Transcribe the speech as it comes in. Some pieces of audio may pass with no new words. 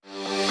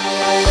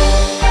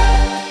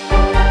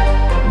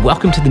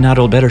Welcome to the Not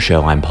Old Better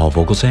Show. I'm Paul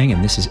Vogelsang,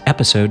 and this is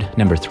episode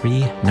number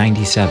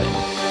 397.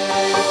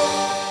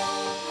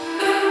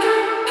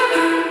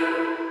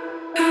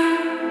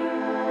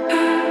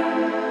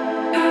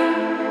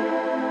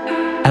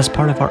 As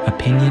part of our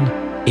Opinion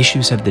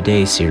Issues of the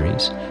Day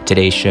series,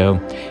 today's show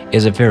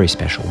is a very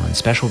special one.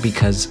 Special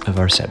because of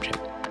our subject.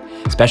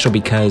 Special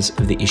because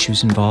of the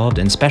issues involved,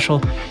 and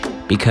special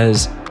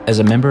because as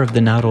a member of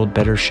the Not Old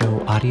Better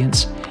Show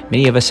audience,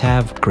 many of us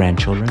have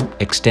grandchildren,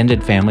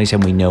 extended families,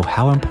 and we know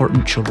how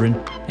important children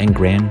and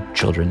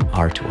grandchildren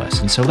are to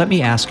us. And so let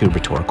me ask you a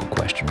rhetorical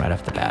question right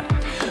off the bat.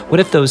 What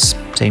if those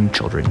same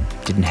children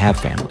didn't have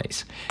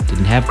families,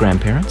 didn't have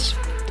grandparents?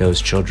 Those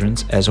children,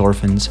 as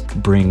orphans,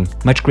 bring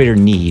much greater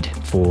need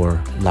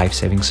for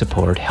life-saving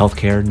support,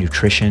 healthcare,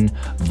 nutrition,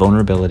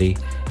 vulnerability,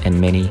 and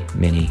many,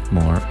 many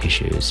more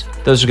issues.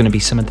 Those are going to be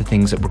some of the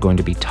things that we're going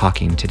to be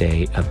talking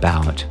today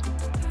about.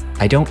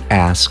 I don't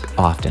ask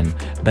often,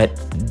 but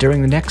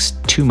during the next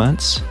 2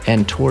 months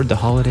and toward the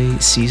holiday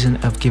season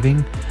of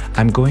giving,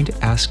 I'm going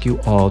to ask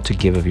you all to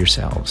give of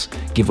yourselves.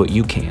 Give what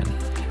you can.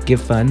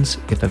 Give funds,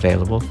 if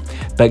available,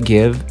 but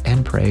give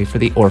and pray for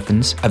the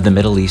orphans of the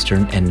Middle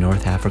Eastern and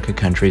North Africa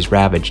countries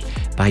ravaged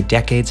by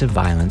decades of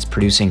violence,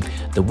 producing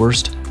the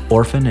worst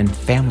orphan and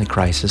family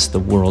crisis the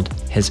world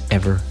has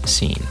ever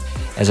seen.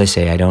 As I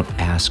say, I don't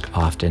ask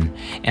often,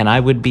 and I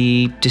would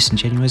be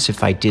disingenuous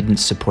if I didn't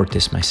support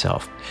this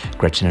myself.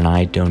 Gretchen and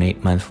I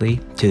donate monthly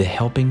to the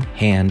Helping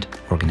Hand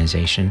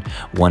organization,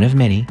 one of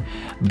many,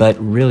 but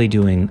really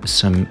doing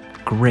some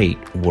great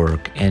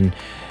work, and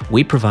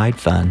we provide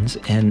funds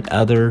and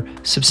other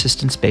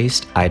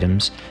subsistence-based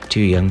items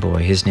to a young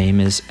boy. His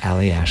name is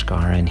Ali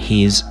Ashgar, and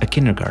he's a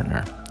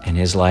kindergartner, and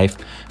his life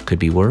could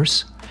be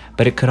worse,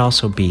 but it could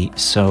also be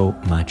so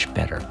much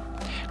better.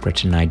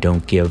 Gretchen and I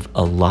don't give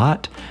a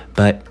lot,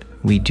 but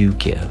we do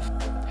give.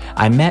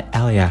 I met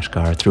Ali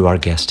Ashgar through our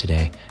guest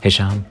today,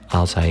 Hisham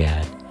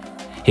Al-Zayed.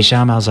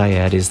 Hisham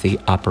Al-Zayed is the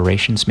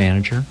operations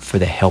manager for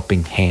the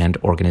Helping Hand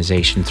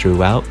organization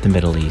throughout the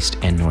Middle East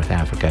and North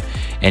Africa,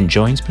 and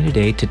joins me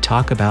today to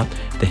talk about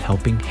the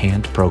Helping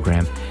Hand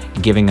program,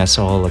 giving us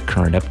all a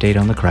current update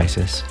on the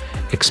crisis,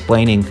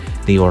 explaining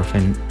the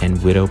orphan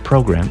and widow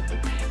program,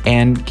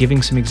 and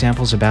giving some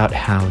examples about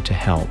how to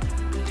help.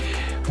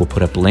 We'll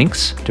put up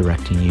links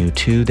directing you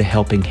to the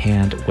Helping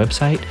Hand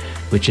website,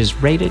 which is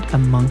rated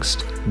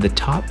amongst the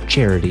top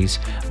charities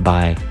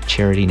by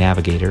Charity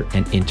Navigator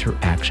and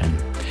Interaction.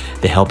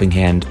 The Helping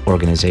Hand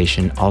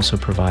organization also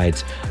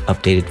provides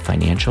updated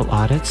financial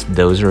audits.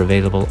 Those are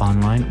available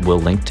online. We'll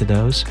link to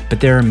those. But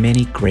there are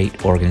many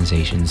great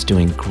organizations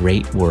doing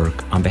great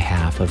work on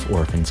behalf of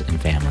orphans and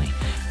family.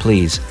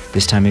 Please,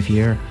 this time of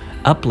year,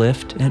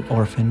 uplift an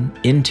orphan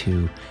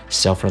into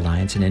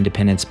self-reliance and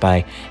independence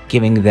by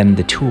giving them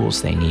the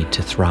tools they need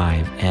to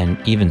thrive and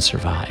even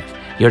survive.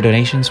 Your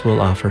donations will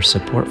offer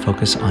support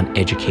focused on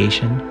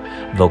education,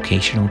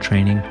 vocational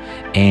training,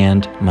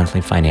 and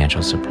monthly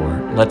financial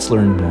support. Let's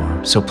learn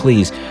more. So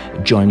please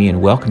join me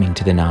in welcoming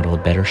to the Not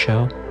Old Better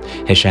Show,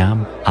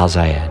 Hisham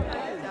Al-Zayed.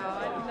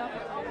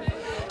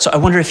 So I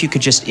wonder if you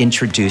could just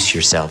introduce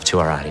yourself to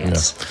our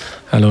audience. Yeah.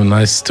 Hello,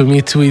 nice to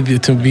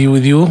be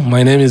with you.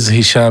 My name is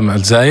Hisham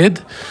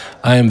Al-Zayed.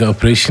 I am the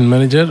operation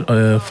manager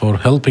for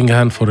Helping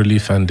Hand for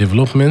Relief and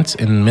Development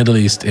in Middle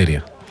East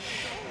area.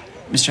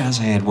 Mr.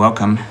 Al-Zayed,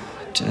 welcome,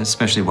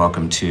 especially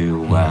welcome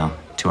to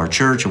our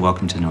church, and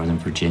welcome to Northern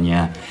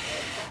Virginia.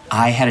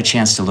 I had a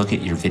chance to look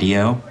at your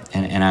video,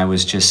 and I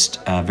was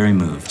just very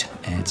moved.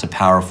 It's a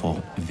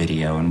powerful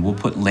video, and we'll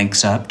put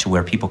links up to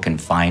where people can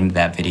find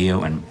that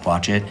video and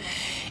watch it.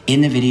 In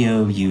the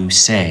video, you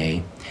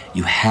say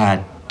you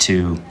had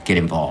to get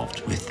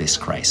involved with this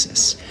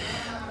crisis.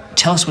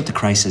 Tell us what the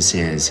crisis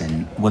is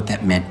and what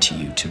that meant to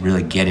you to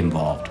really get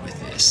involved with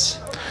this.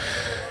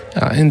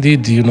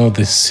 Indeed,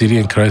 the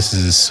Syrian crisis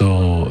is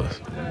so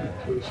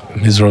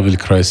miserable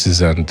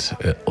crisis, and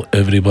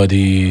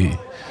everybody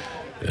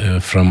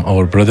from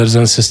our brothers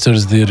and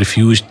sisters, they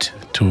refuged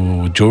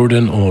to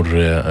Jordan or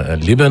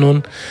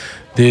Lebanon.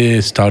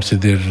 They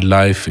started their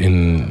life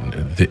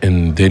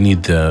they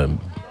need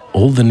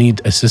all the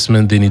need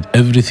assessment. They need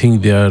everything.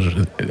 They are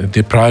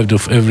deprived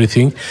of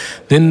everything.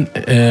 Then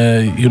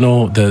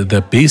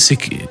the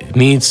basic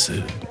needs,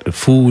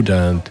 food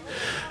and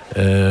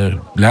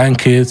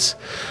blankets.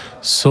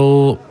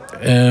 So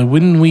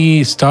when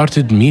we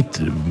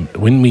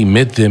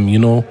met them,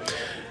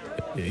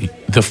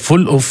 the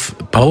full of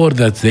power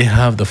that they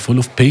have, the full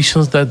of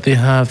patience that they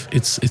have,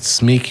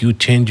 it's make you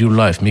change your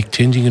life,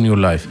 changing in your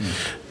life.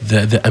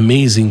 The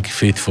amazing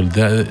faithful,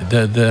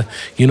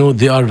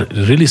 they are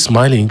really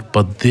smiling,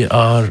 but they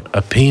are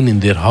a pain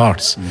in their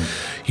hearts.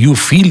 You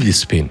feel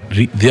this pain.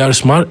 They are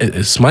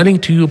smiling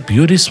to you,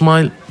 beauty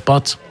smile,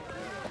 but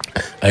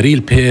a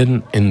real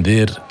pain in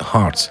their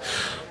hearts.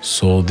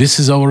 So this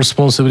is our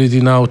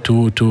responsibility now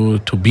to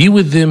be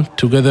with them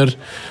together,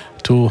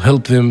 to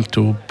help them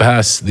to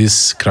pass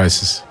this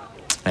crisis.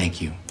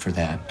 Thank you for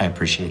that. I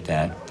appreciate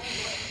that.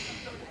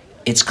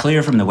 It's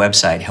clear from the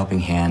website Helping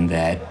Hand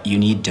that you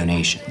need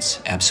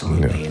donations,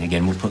 absolutely. Yeah. And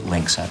again, we'll put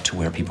links up to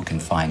where people can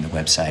find the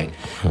website.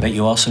 But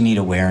you also need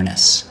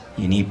awareness.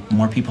 You need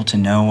more people to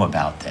know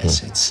about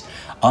this. It's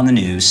on the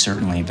news,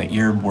 certainly, but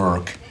your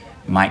work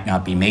might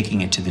not be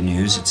making it to the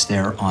news. It's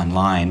there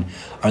online.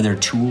 Are there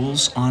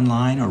tools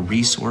online or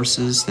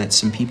resources that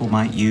some people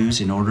might use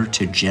in order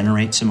to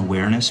generate some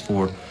awareness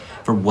for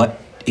what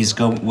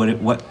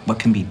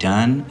can be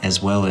done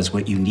as well as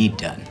what you need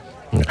done?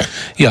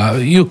 Yeah,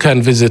 you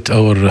can visit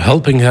our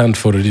Helping Hand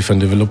for Relief and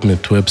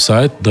Development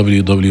website,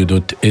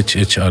 www.hhrd.org.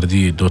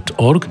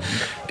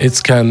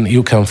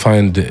 You can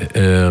find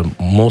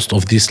most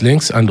of these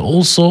links, and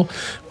also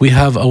we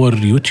have our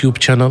YouTube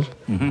channel.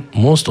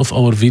 Most of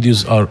our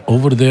videos are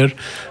over there,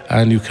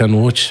 and you can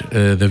watch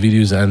the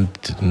videos and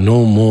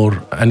know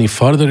more. Any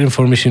further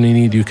information you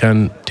need, you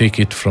can take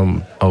it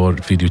from our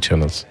video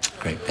channels.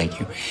 Great, thank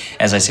you.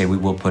 As I say, we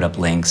will put up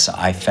links.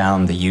 I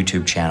found the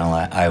YouTube channel.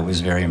 I was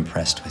very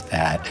impressed with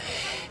that.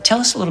 Tell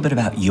us a little bit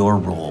about your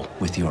role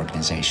with the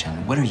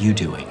organization. What are you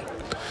doing?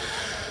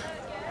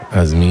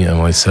 As me and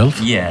myself?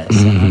 Yes.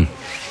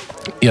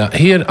 Yeah,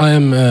 here I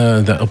am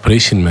the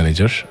operation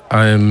manager.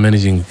 I am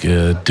managing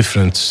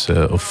different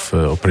of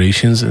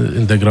operations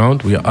in the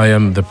ground. I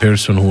am the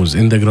person who's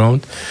in the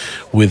ground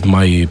with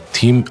my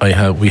team.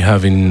 We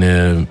have in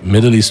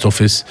Middle East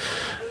office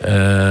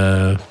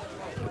a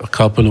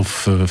couple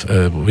of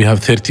we have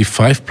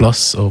 35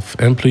 plus of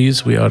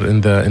employees. We are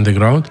in the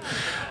ground,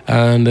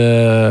 and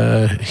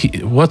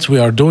what we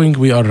are doing,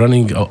 we are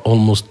running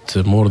almost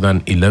more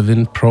than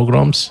 11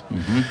 programs.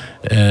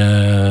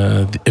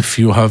 If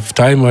you have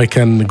time, I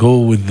can go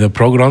with the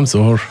programs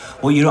or.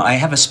 Well, I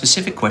have a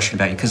specific question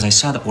about you because I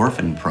saw the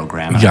orphan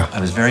program. Yeah. I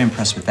was very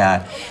impressed with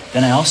that.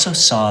 Then I also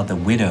saw the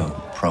widow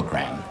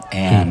program.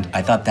 And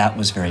I thought that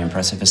was very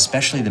impressive,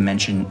 especially the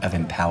mention of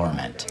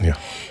empowerment. Yeah.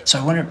 So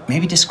I wonder,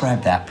 maybe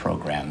describe that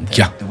program,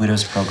 the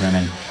Widows program,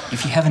 and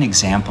if you have an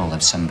example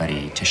of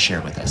somebody to share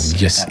with us.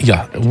 Yes,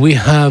 yeah. We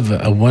have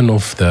one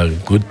of the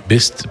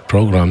best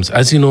programs.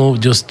 As you know,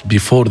 just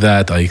before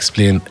that, I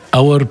explained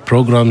our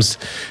programs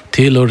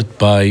tailored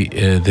by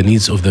the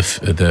needs of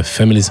the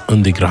families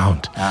on the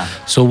ground.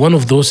 So one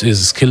of those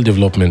is skill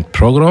development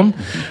program.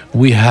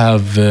 We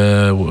have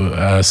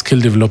skill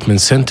development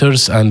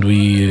centers, and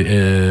we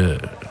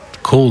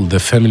call the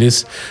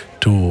families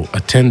to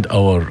attend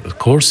our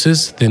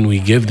courses. Then we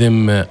give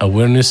them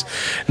awareness.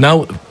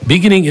 Now,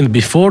 beginning and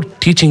before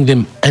teaching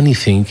them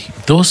anything,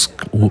 those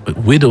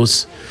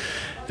widows,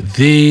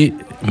 they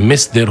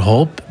miss their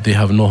hope. They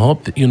have no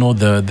hope.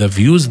 The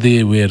views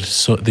they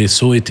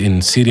saw it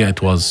in Syria.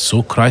 It was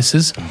so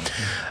crisis,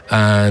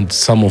 and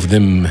some of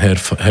them, her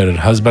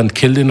husband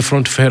killed in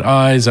front of her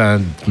eyes,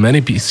 and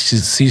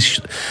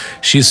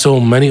she saw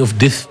many of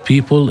deaf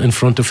people in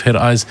front of her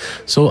eyes.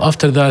 So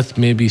after that,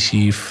 maybe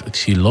she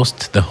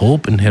lost the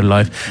hope in her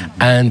life,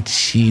 and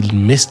she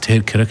missed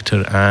her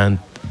character and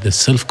the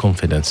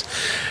self-confidence.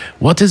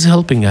 What is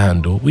Helping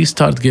Hand do? We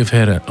give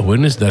her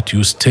awareness that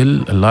you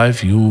still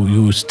alive,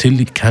 you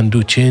still can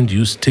do change,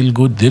 you still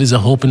good, there is a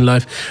hope in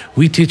life.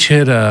 We teach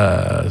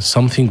her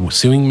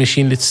sewing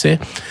machine, let's say,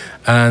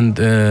 and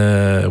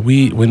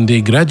when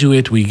they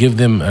graduate, we give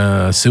them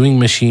a sewing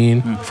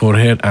machine for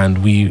her,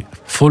 and we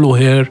follow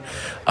her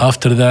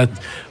after that.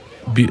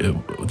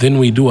 Then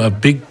we do a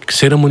big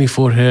ceremony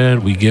for her.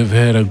 We give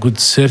her a good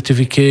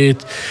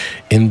certificate.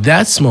 In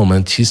that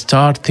moment, she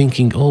start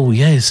thinking, "Oh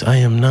yes,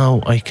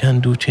 I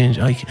can do change.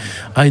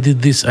 I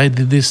did this.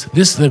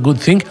 This is a good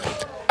thing."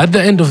 At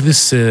the end of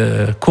this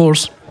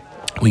course,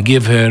 we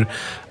give her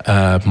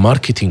a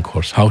marketing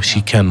course, how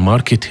she can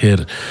market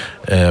her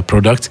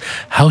products,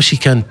 how she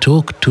can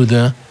talk to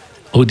the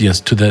audience,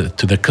 to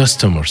the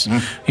customers.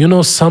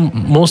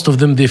 Most of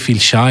them, they feel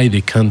shy,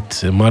 they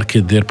can't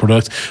market their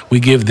products. We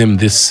give them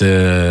this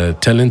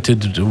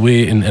talented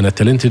way. In a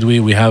talented way,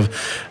 we have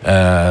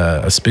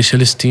a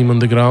specialist team on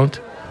the ground.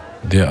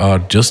 They are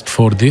just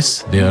for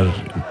this.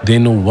 They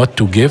know what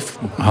to give,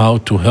 how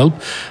to help,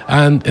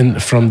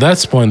 and from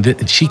that point,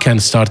 she can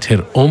start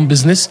her own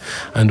business,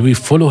 and we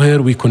follow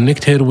her. We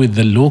connect her with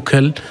the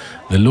local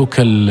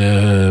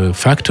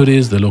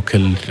factories, the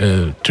local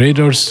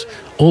traders,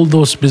 all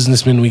those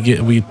businessmen.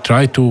 We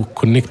try to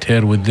connect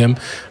her with them,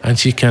 and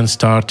she can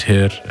start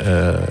her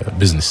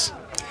business.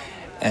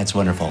 That's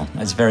wonderful.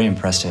 It's very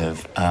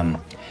impressive.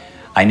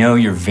 I know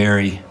you're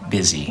very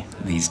busy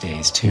these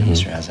days too,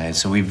 Mr. Zayed.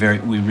 So we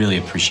really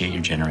appreciate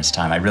your generous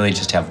time. I really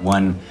just have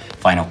one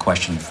final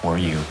question for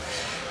you.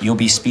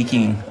 You'll be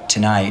speaking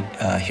tonight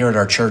here at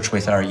our church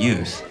with our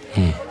youth.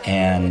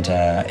 And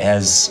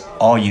as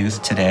all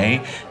youth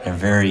today, they're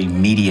very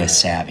media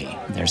savvy.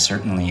 They're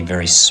certainly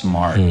very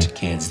smart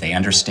kids. They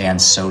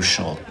understand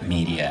social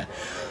media.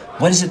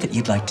 What is it that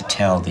you'd like to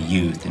tell the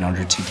youth in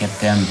order to get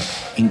them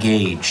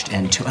engaged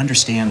and to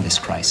understand this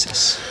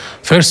crisis?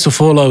 First of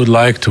all, I would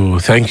like to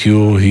thank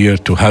you here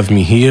to have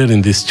me here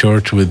in this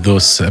church with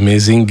those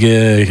amazing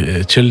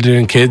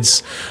children,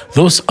 kids.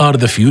 Those are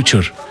the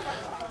future,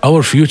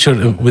 our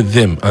future with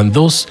them. And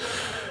those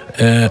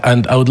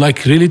And I would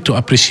like really to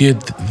appreciate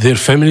their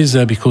families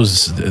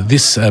because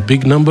this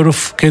big number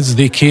of kids,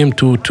 they came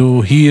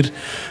to hear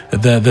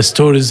the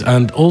stories.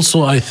 And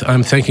also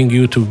I'm thanking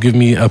you to give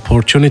me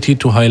opportunity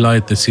to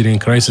highlight the Syrian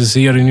crisis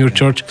here in your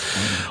church.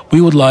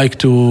 We would like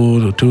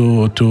to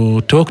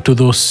talk to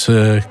those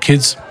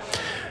kids.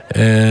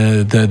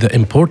 The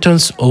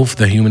importance of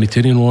the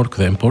humanitarian work,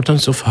 the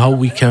importance of how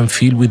we can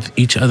feel with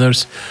each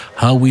others,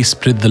 how we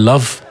spread the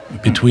love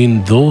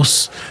between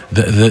those,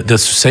 the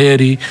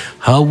society,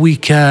 how we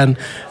can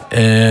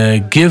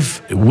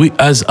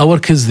as our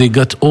kids, they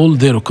got all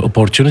their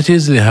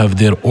opportunities, they have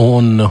their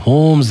own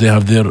homes, they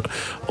have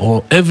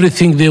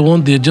everything they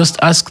want, they just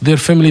ask their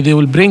family, they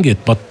will bring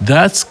it. But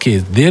their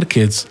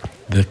kids,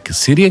 the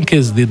Syrian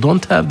kids, they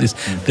don't have this.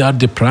 They are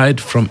deprived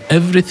from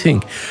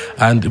everything.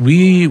 And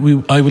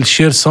I will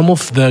share some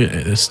of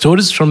the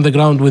stories from the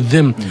ground with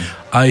them.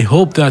 I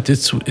hope that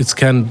it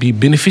can be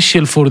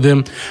beneficial for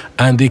them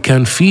and they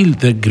can feel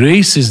the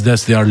graces that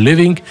they are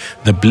living,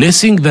 the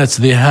blessing that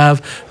they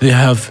have. They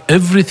have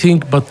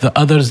everything, but the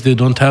others, they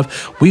don't have.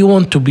 We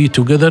want to be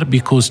together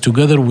because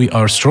together we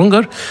are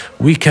stronger.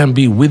 We can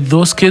be with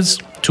those kids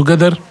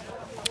together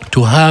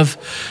to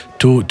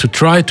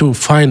try to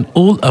find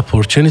all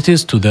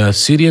opportunities to the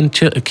Syrian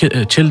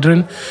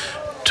children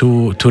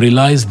to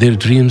realize their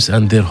dreams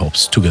and their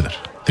hopes together.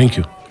 Thank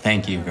you.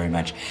 Thank you very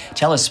much.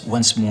 Tell us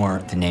once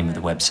more the name of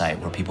the website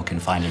where people can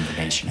find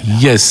information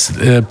about Yes,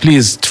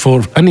 please,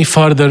 for any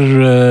further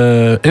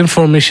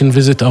information,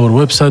 visit our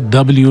website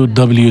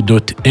www.hhrd.org.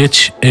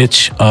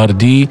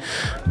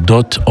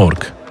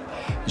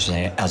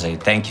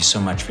 Zayed, thank you so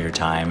much for your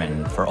time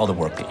and for all the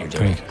work that you're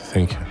doing.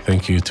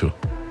 Thank you too.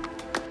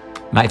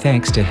 My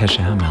thanks to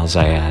Hisham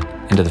Al-Zayed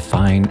and to the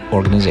fine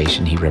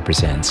organization he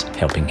represents,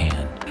 Helping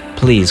Hand.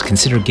 Please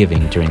consider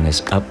giving during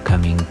this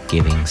upcoming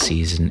giving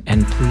season,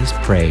 and please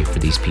pray for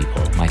these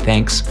people. My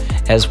thanks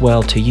as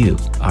well to you,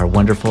 our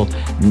wonderful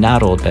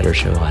Not Old Better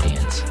Show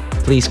audience.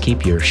 Please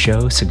keep your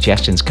show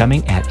suggestions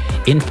coming at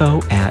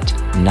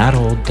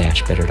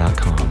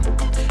info@notold-better.com.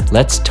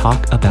 Let's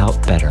talk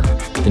about better,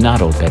 the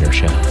Not Old Better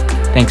Show.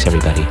 Thanks,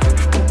 everybody.